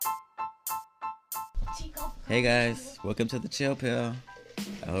Hey guys, welcome to the Chill Pill.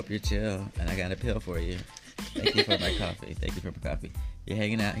 I hope you're chill, and I got a pill for you. Thank you for my coffee. Thank you for my coffee. You're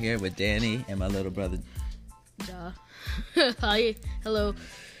hanging out here with Danny and my little brother. Ja. Hi. Hello.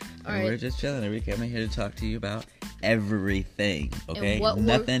 All right. We're just chilling, and we're coming here to talk to you about everything. Okay,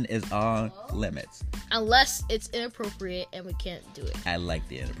 nothing is on limits unless it's inappropriate and we can't do it. I like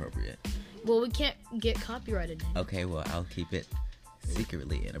the inappropriate. Well, we can't get copyrighted. Okay, well, I'll keep it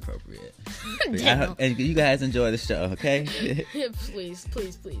secretly inappropriate. Daniel. And you guys enjoy the show, okay? Please.